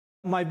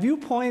My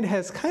viewpoint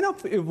has kind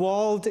of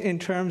evolved in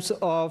terms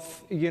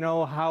of,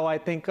 how I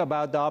think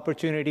about the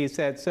opportunity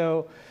set.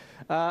 So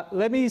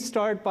let me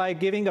start by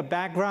giving a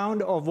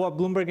background of what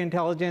Bloomberg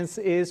Intelligence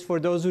is.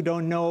 For those who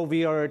don't know,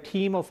 we are a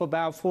team of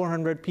about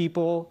 400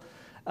 people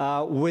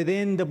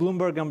within the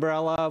Bloomberg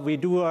umbrella. We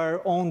do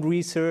our own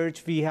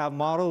research. We have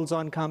models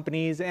on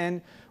companies.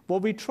 And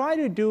what we try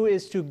to do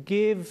is to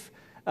give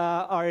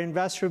our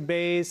investor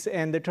base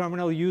and the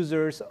terminal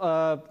users,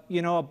 a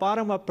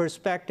bottom-up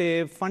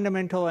perspective,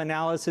 fundamental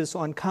analysis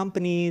on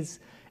companies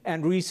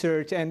and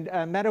research, and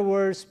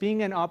Metaverse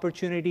being an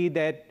opportunity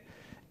that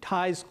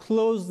ties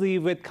closely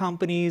with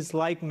companies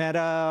like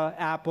Meta,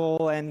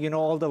 Apple, and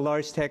all the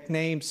large tech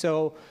names.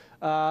 So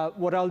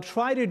what I'll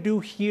try to do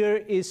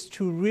here is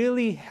to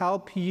really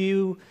help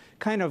you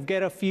kind of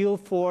get a feel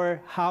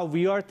for how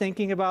we are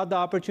thinking about the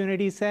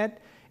opportunity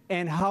set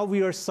and how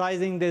we are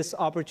sizing this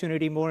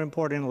opportunity, more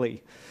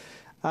importantly.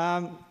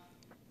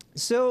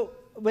 So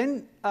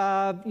when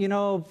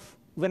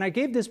I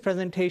gave this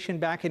presentation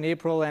back in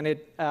April, and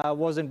it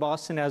was in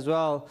Boston as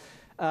well,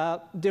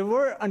 there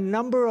were a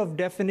number of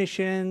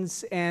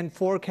definitions and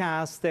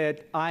forecasts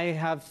that I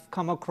have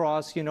come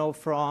across,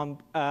 from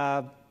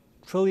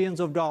trillions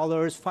of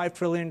dollars, $5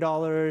 trillion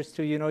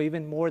to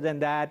even more than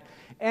that.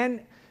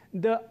 And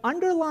the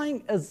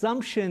underlying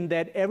assumption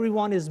that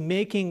everyone is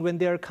making when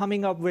they're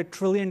coming up with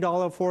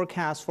trillion-dollar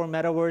forecasts for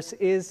Metaverse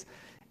is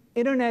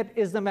internet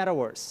is the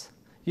Metaverse.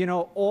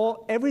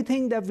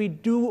 Everything that we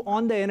do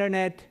on the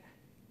internet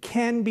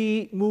can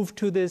be moved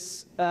to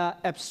this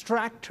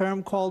abstract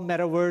term called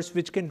Metaverse,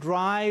 which can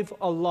drive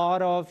a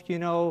lot of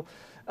 3D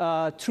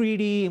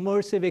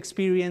immersive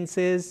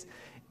experiences.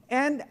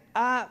 And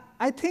I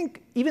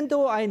think even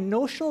though I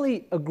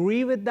notionally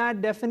agree with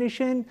that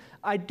definition,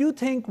 I do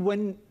think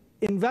when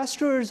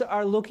investors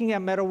are looking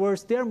at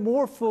Metaverse, they're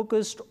more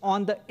focused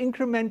on the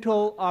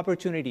incremental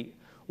opportunity.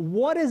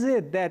 What is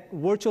it that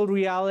virtual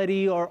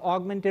reality or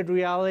augmented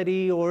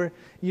reality or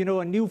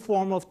a new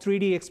form of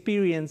 3D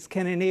experience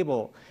can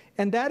enable?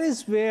 And that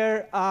is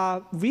where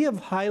we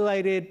have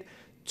highlighted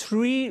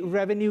 3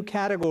 revenue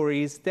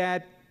categories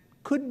that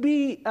could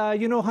be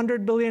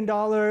 $100 billion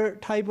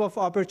type of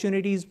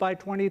opportunities by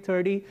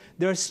 2030.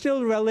 They're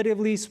still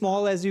relatively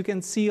small, as you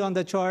can see on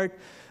the chart.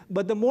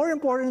 But the more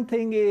important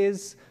thing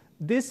is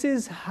this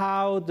is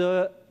how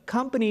the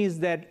companies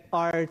that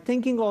are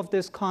thinking of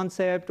this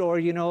concept or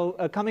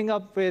coming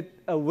up with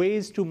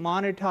ways to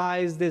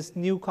monetize this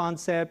new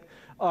concept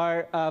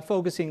are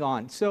focusing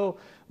on. So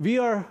we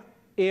are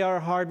AR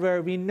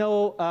hardware. We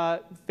know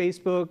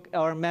Facebook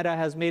or Meta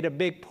has made a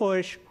big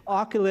push.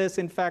 Oculus,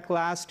 in fact,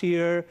 last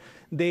year,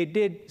 they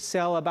did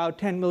sell about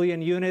 10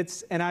 million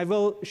units. And I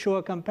will show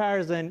a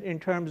comparison in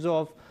terms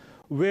of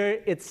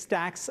where it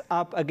stacks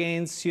up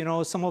against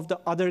some of the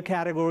other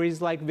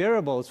categories like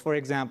wearables, for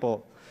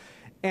example.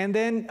 And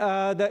then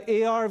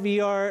the AR,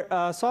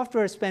 VR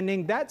software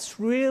spending,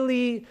 that's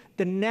really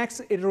the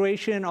next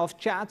iteration of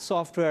chat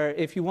software,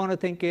 if you want to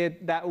think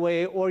it that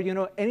way, or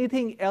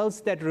anything else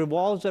that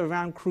revolves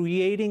around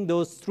creating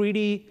those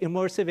 3D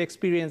immersive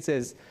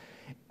experiences.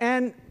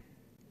 And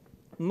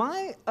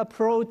my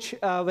approach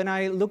when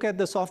I look at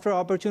the software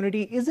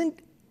opportunity isn't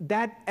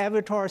that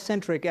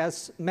avatar-centric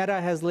as Meta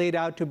has laid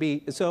out to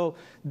be. So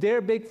their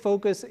big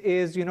focus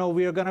is,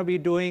 we are going to be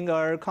doing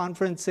our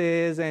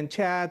conferences and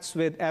chats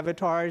with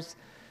avatars.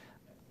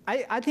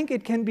 I think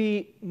it can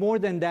be more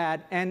than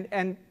that.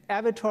 And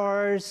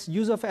avatars,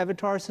 use of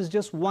avatars is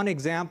just one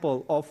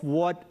example of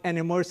what an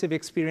immersive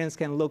experience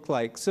can look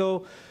like.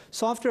 So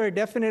software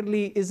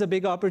definitely is a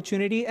big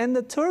opportunity. And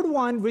the third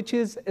one, which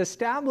is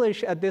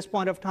established at this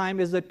point of time,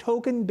 is the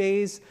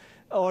token-based,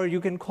 or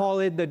you can call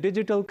it the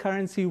digital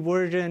currency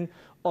version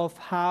of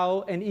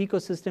how an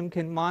ecosystem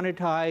can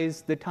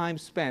monetize the time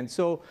spent.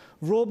 So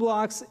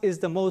Roblox is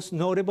the most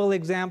notable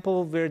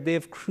example where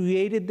they've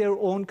created their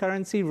own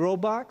currency,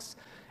 Robux.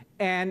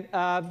 And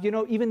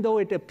even though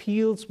it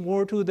appeals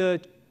more to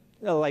the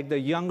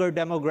younger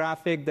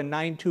demographic, the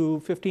 9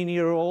 to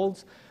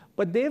 15-year-olds,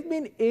 but they've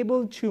been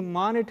able to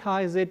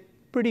monetize it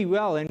pretty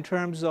well in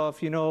terms of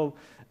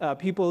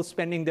people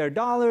spending their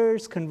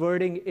dollars,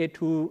 converting it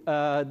to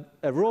a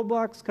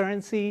Robux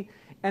currency,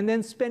 and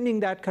then spending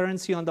that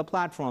currency on the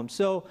platform.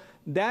 So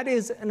that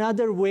is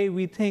another way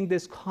we think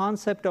this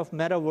concept of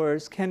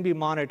Metaverse can be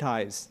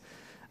monetized.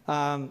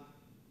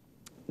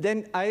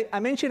 Then I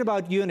mentioned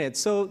about units.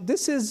 So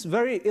this is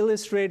very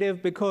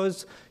illustrative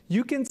because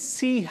you can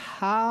see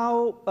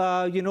how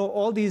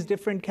all these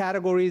different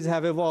categories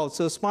have evolved.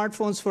 So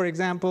smartphones, for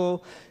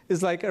example,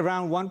 is like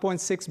around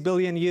 1.6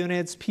 billion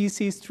units,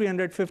 PCs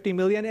 350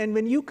 million. And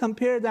when you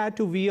compare that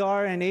to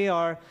VR and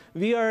AR,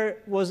 VR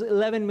was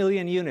 11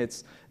 million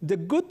units. The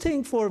good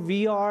thing for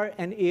VR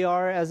and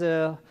AR as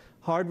a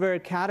hardware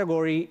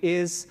category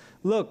is,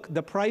 look,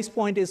 the price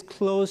point is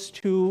close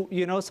to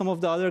some of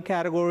the other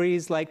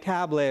categories like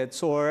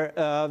tablets or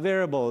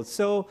wearables.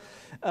 So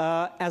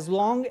as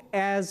long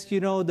as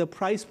the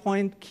price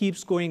point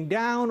keeps going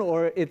down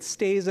or it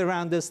stays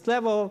around this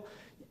level,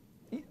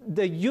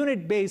 the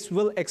unit base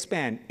will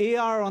expand.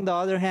 AR, on the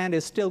other hand,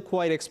 is still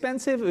quite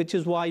expensive, which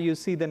is why you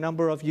see the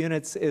number of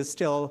units is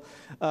still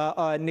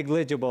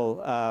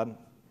negligible.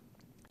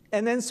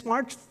 And then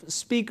smart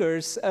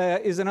speakers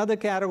is another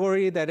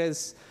category that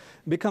has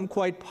become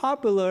quite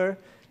popular.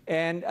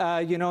 And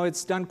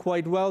it's done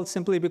quite well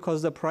simply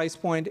because the price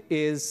point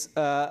is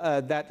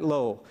that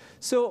low.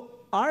 So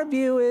our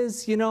view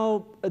is,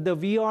 the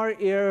VR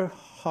ear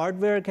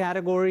hardware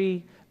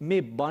category may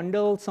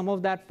bundle some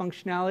of that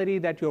functionality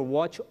that your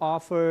watch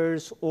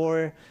offers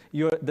or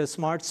the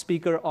smart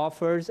speaker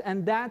offers,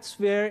 and that's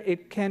where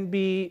it can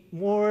be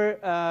more,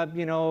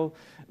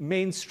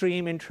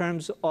 mainstream in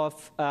terms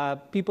of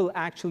people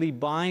actually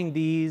buying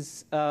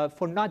these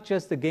for not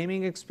just the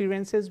gaming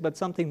experiences, but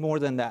something more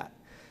than that.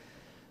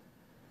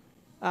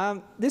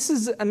 This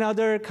is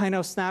another kind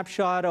of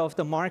snapshot of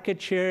the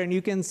market share, and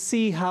you can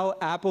see how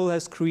Apple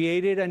has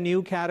created a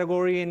new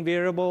category in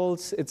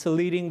wearables. It's a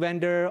leading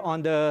vendor.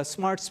 On the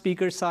smart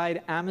speaker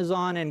side,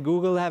 Amazon and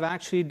Google have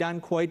actually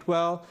done quite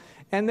well.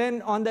 And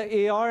then on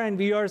the AR and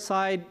VR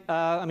side,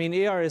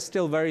 AR is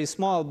still very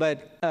small,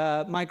 but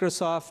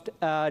Microsoft,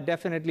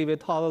 definitely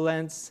with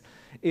HoloLens,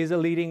 is a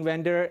leading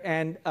vendor,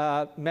 and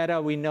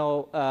Meta, we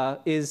know,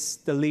 is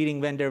the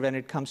leading vendor when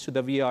it comes to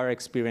the VR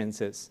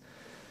experiences.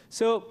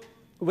 So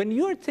when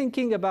you're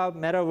thinking about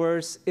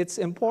Metaverse, it's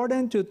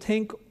important to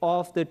think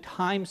of the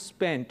time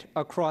spent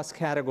across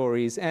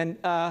categories. And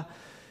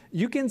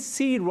you can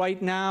see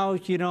right now,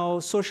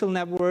 social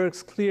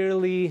networks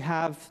clearly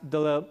have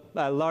the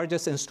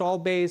largest install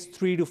base,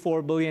 3 to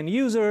 4 billion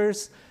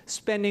users,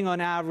 spending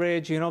on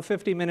average,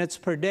 50 minutes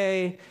per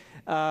day.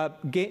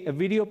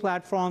 Video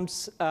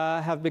platforms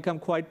have become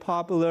quite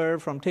popular,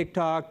 from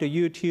TikTok to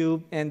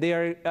YouTube, and they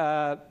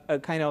are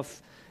kind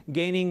of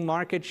gaining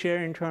market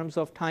share in terms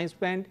of time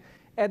spent.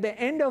 At the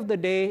end of the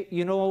day,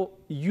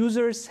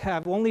 users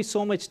have only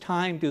so much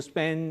time to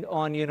spend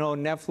on,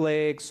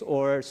 Netflix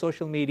or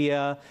social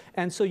media.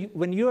 And so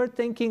when you're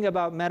thinking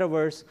about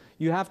Metaverse,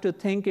 you have to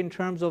think in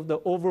terms of the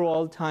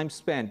overall time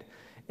spent.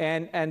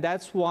 And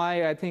that's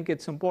why I think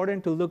it's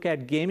important to look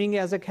at gaming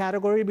as a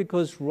category,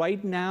 because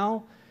right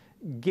now,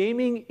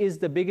 gaming is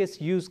the biggest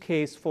use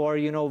case for,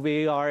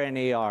 VR and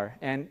AR.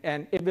 And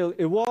it will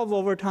evolve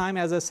over time.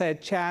 As I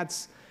said,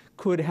 chats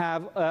could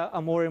have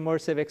a more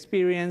immersive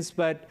experience,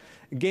 but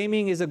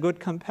gaming is a good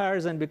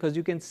comparison because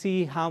you can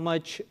see how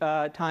much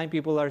time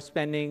people are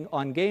spending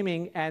on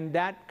gaming, and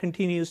that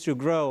continues to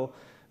grow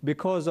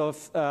because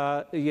of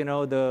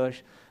the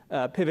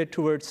pivot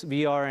towards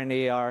VR and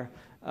AR.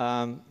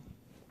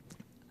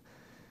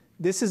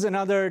 This is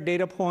another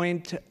data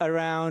point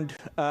around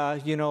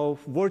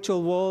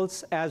virtual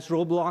worlds, as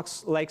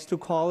Roblox likes to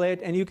call it,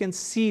 and you can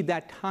see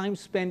that time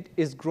spent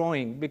is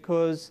growing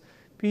because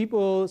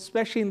people,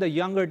 especially in the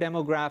younger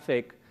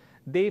demographic,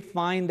 they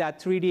find that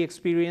 3D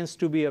experience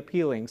to be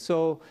appealing.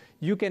 So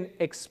you can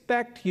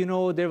expect,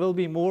 there will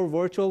be more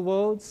virtual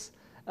worlds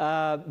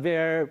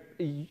where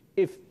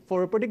if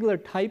for a particular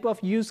type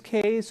of use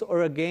case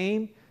or a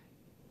game,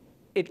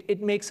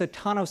 it makes a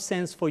ton of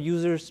sense for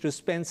users to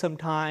spend some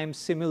time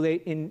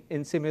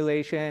in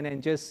simulation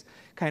and just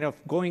kind of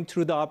going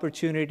through the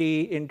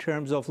opportunity in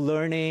terms of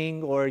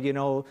learning, or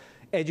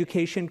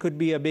education could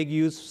be a big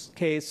use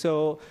case.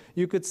 So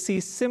you could see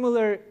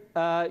similar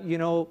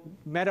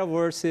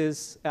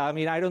metaverses.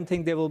 I don't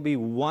think there will be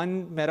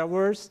one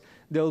metaverse.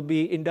 There will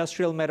be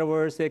industrial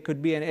metaverse. There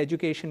could be an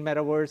education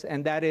metaverse.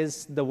 And that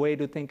is the way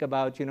to think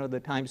about the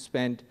time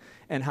spent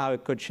and how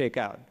it could shake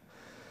out.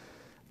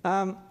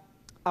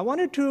 I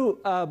wanted to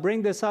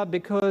bring this up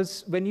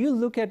because when you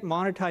look at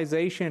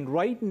monetization,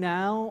 right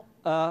now,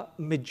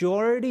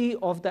 majority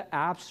of the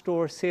App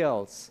Store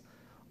sales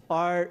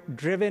are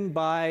driven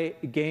by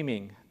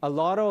gaming. A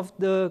lot of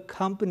the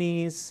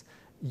companies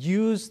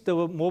use the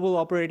mobile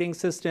operating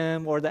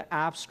system or the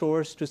app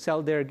stores to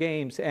sell their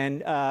games.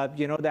 And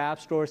the app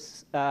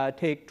stores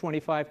take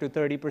 25 to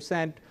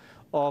 30%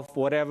 of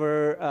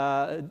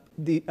whatever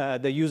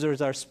the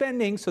users are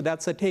spending. So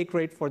that's a take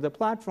rate for the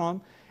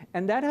platform.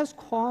 And that has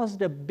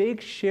caused a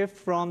big shift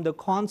from the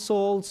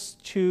consoles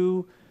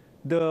to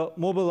the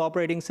mobile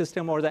operating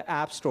system or the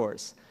app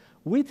stores.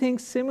 We think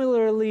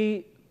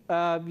similarly,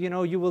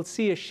 you will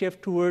see a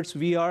shift towards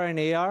VR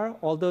and AR,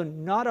 although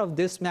not of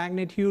this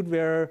magnitude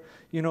where,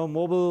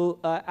 mobile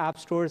app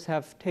stores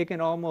have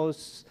taken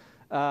almost,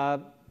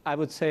 I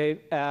would say,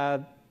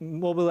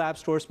 mobile app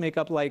stores make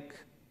up like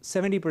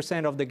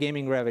 70% of the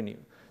gaming revenue.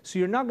 So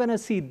you're not going to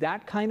see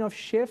that kind of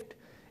shift,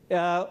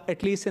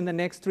 at least in the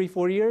next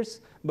 3-4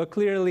 years, but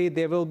clearly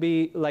there will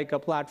be like a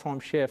platform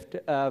shift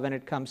when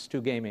it comes to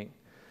gaming.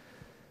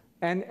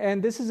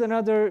 And this is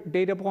another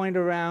data point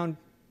around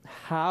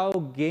how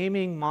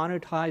gaming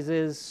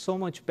monetizes so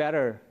much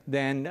better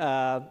than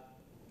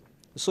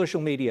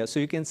social media. So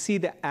you can see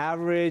the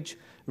average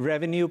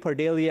revenue per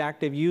daily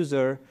active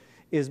user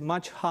is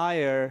much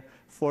higher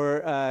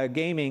for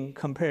gaming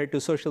compared to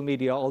social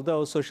media,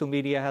 although social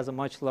media has a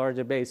much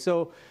larger base.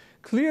 So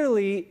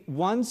clearly,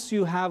 once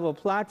you have a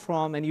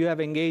platform and you have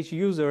engaged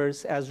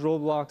users, as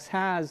Roblox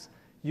has,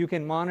 you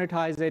can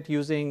monetize it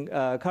using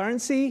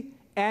currency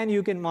and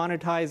you can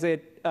monetize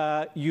it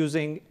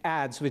using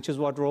ads, which is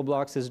what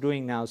Roblox is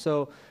doing now.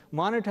 So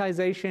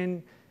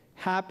monetization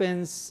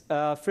happens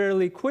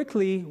fairly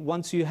quickly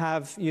once you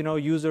have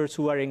users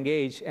who are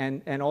engaged,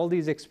 and all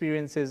these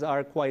experiences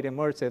are quite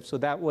immersive. So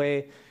that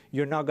way,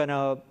 you're not going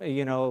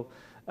to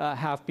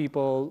have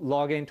people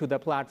log into the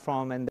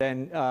platform and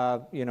then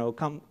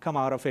come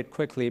out of it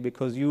quickly,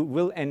 because you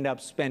will end up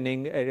spending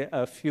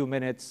a few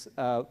minutes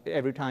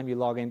every time you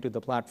log into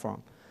the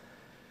platform.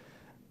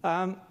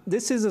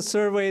 This is a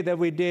survey that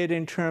we did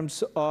in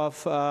terms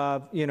of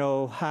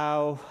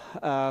how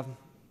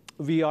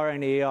VR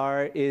and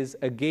AR is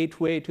a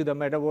gateway to the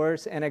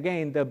metaverse. And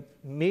again, the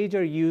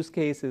major use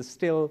case is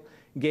still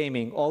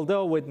gaming.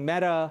 Although with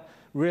Meta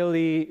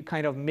really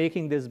kind of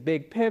making this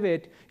big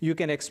pivot, you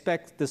can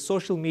expect the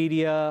social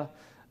media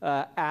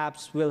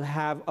apps will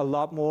have a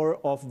lot more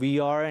of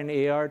VR and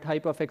AR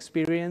type of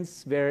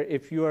experience, where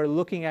if you are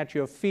looking at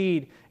your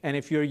feed and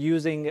if you're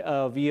using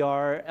a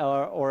VR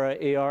or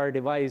an AR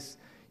device,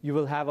 you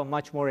will have a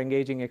much more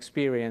engaging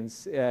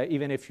experience,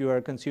 even if you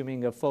are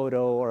consuming a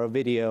photo or a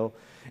video.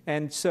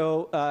 And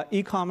so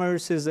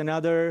e-commerce is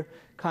another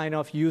kind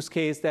of use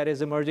case that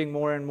is emerging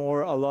more and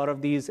more. A lot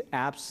of these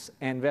apps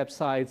and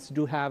websites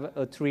do have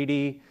a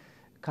 3D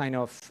kind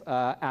of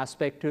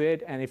aspect to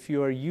it. And if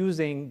you are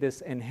using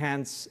this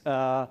enhanced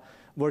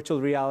virtual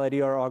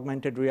reality or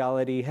augmented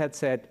reality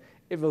headset,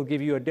 it will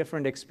give you a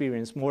different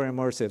experience, more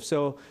immersive.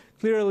 So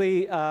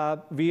clearly,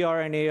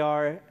 VR and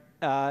AR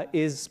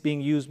is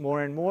being used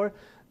more and more.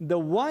 The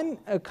one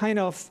kind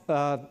of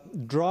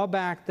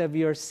drawback that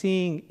we are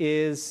seeing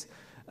is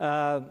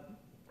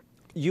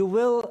you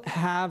will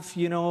have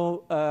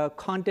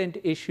content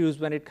issues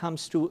when it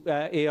comes to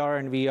AR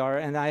and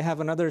VR. And I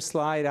have another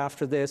slide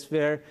after this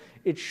where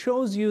it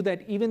shows you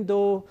that even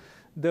though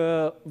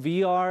the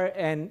VR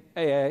and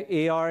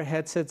AR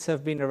headsets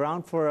have been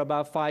around for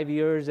about 5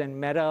 years, and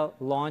Meta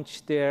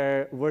launched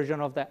their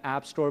version of the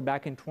App Store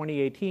back in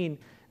 2018,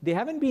 they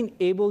haven't been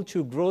able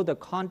to grow the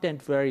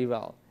content very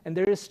well. And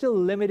there is still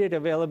limited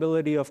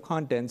availability of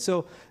content.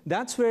 So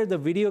that's where the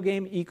video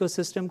game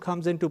ecosystem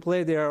comes into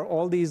play. There are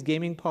all these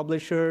gaming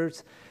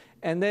publishers.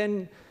 And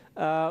then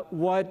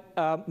what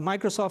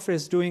Microsoft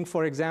is doing,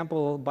 for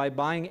example, by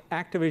buying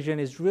Activision,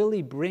 is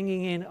really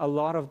bringing in a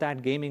lot of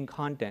that gaming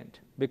content.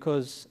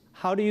 Because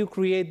how do you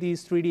create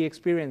these 3D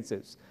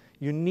experiences?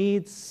 You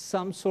need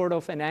some sort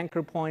of an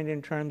anchor point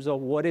in terms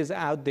of what is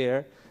out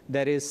there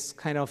that is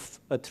kind of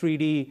a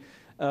 3D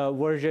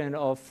version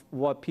of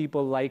what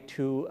people like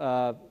to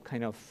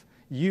kind of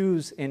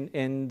use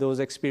in those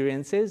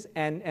experiences.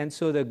 And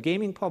so the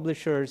gaming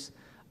publishers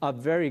are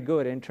very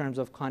good in terms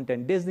of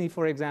content. Disney,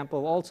 for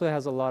example, also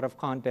has a lot of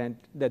content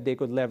that they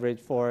could leverage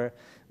for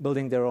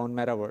building their own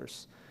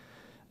metaverse.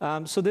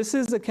 So this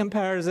is the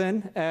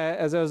comparison,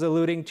 as I was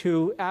alluding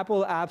to.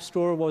 Apple App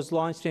Store was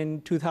launched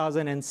in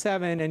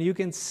 2007, and you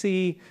can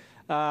see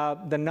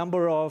the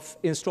number of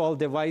installed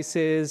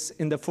devices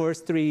in the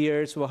first 3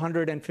 years,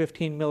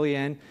 115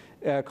 million.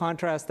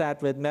 Contrast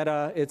that with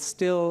Meta, it's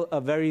still a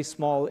very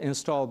small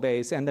install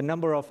base. And the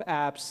number of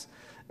apps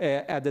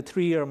at the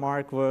 3-year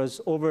mark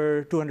was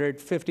over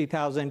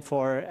 250,000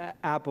 for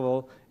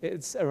Apple.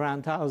 It's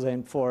around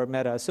 1,000 for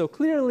Meta. So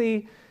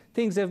clearly,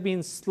 things have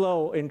been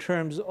slow in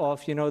terms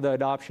of the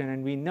adoption,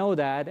 and we know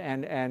that.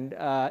 And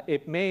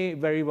it may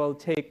very well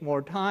take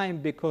more time,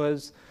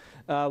 because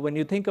when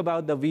you think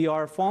about the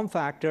VR form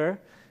factor,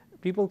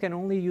 people can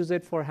only use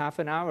it for half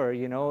an hour,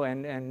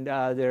 and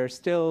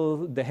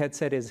the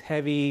headset is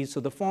heavy, so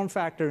the form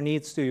factor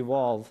needs to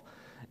evolve,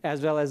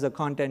 as well as the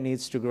content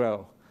needs to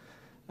grow.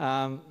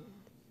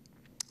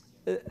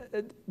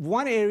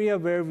 One area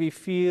where we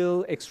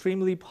feel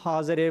extremely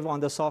positive on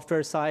the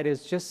software side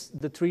is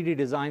just the 3D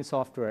design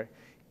software.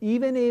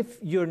 Even if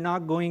you're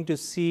not going to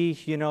see,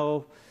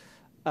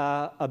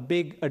 a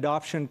big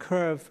adoption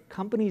curve,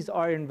 companies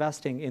are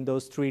investing in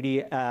those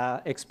 3D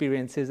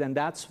experiences, and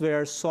that's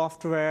where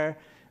software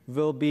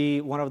will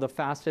be one of the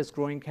fastest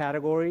growing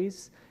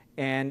categories,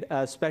 and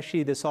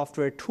especially the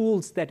software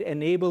tools that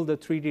enable the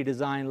 3D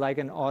design, like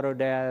an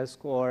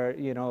Autodesk or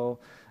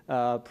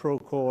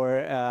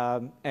Procore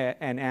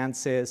and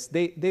Ansys.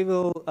 They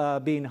will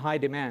be in high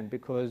demand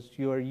because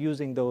you are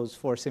using those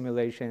for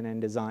simulation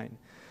and design.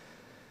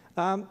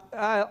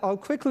 I'll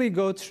quickly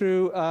go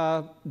through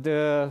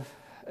the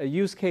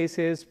use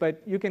cases,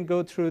 but you can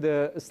go through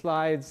the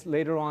slides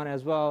later on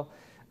as well.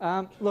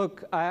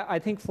 Look, I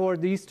think for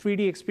these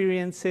 3D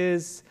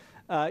experiences,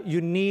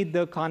 you need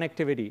the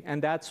connectivity,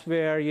 and that's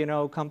where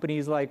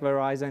companies like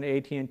Verizon,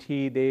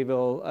 AT&T, they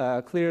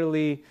will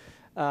clearly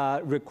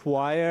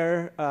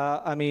require.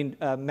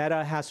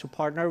 Meta has to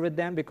partner with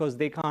them because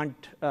they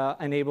can't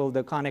enable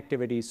the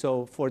connectivity.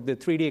 So for the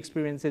 3D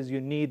experiences, you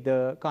need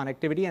the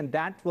connectivity, and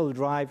that will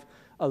drive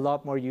a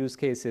lot more use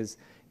cases.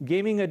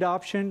 Gaming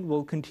adoption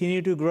will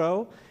continue to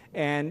grow,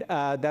 and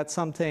that's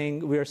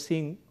something we're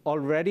seeing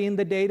already in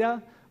the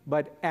data.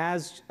 But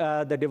as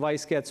the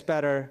device gets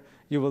better,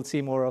 you will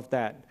see more of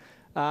that.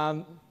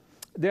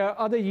 There are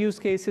other use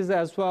cases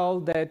as well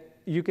that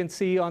you can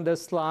see on the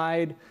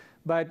slide.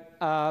 But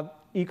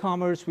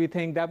E-commerce, we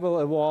think that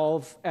will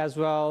evolve as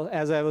well.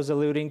 As I was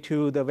alluding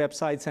to, the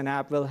websites and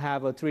app will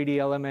have a 3D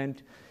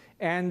element.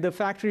 And the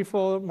factory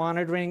floor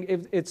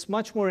monitoring, it's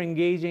much more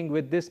engaging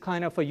with this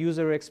kind of a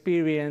user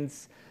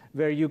experience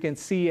where you can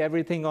see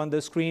everything on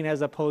the screen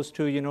as opposed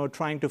to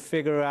trying to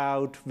figure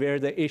out where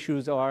the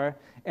issues are.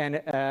 And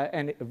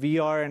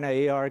VR and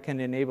AR can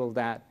enable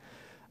that.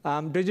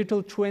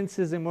 Digital twins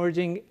is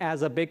emerging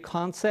as a big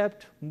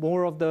concept.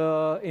 More of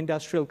the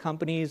industrial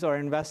companies are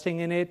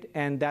investing in it,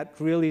 and that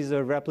really is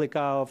a replica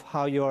of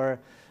how your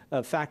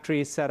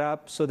factory is set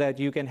up so that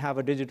you can have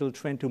a digital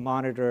twin to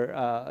monitor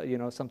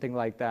something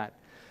like that.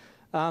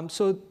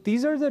 So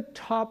these are the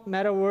top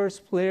metaverse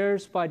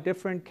players by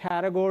different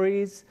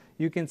categories.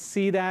 You can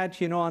see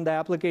that on the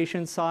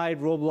application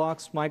side,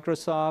 Roblox,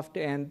 Microsoft,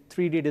 and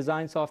 3D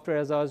design software,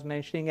 as I was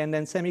mentioning, and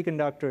then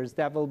semiconductors.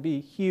 That will be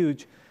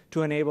huge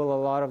to enable a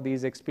lot of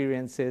these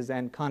experiences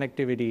and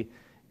connectivity,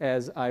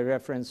 as I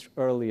referenced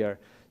earlier.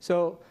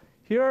 So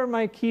here are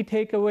my key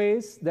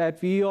takeaways, that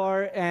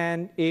VR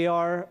and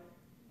AR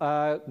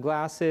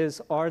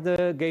glasses are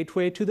the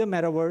gateway to the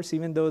metaverse,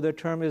 even though the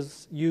term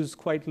is used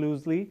quite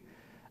loosely.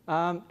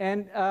 Cloud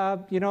and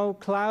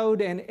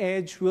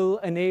edge will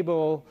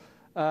enable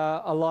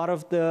a lot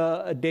of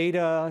the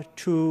data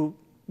to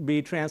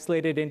be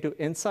translated into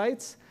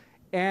insights.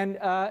 And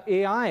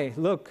AI,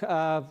 look,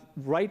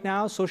 right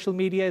now, social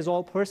media is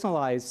all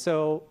personalized.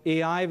 So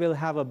AI will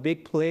have a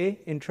big play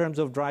in terms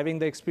of driving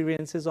the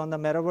experiences on the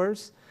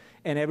metaverse.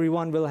 And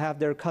everyone will have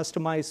their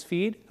customized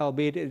feed,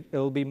 albeit it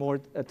will be more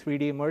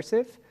 3D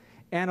immersive.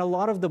 And a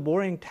lot of the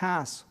boring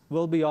tasks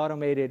will be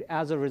automated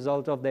as a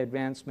result of the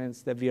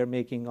advancements that we are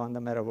making on the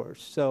metaverse.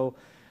 So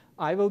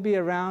I will be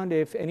around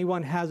if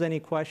anyone has any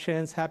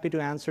questions, happy to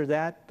answer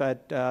that.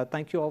 But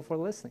thank you all for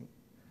listening.